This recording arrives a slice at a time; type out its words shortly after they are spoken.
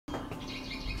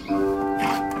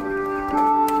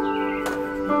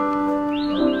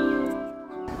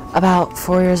About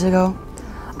 4 years ago,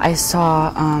 I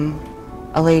saw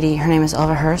a lady, her name is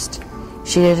Herr.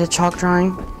 She did a chalk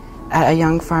drawing at a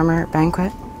young farmer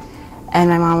banquet, and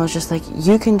my mom was just like,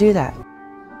 you can do that.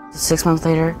 6 months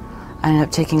later, I ended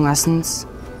up taking lessons,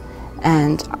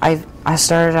 and I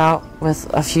started out with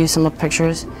a few simple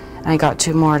pictures, and I got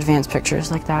to more advanced pictures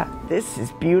like that. This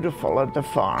is beautiful at the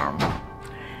farm,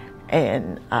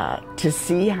 and to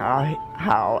see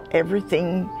how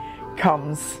everything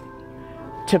comes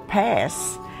to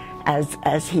pass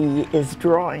as he is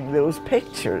drawing those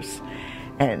pictures.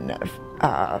 And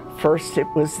first it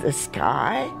was the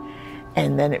sky,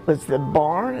 and then it was the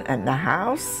barn and the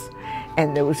house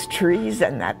and those trees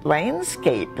and that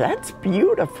landscape. That's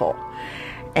beautiful.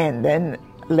 And then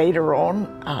later on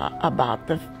about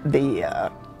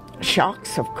the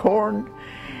shocks of corn,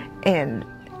 and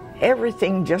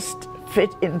everything just fit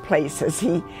in place as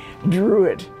he drew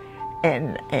it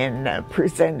and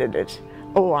presented it.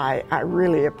 Oh, I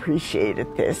really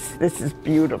appreciated this. This is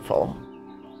beautiful.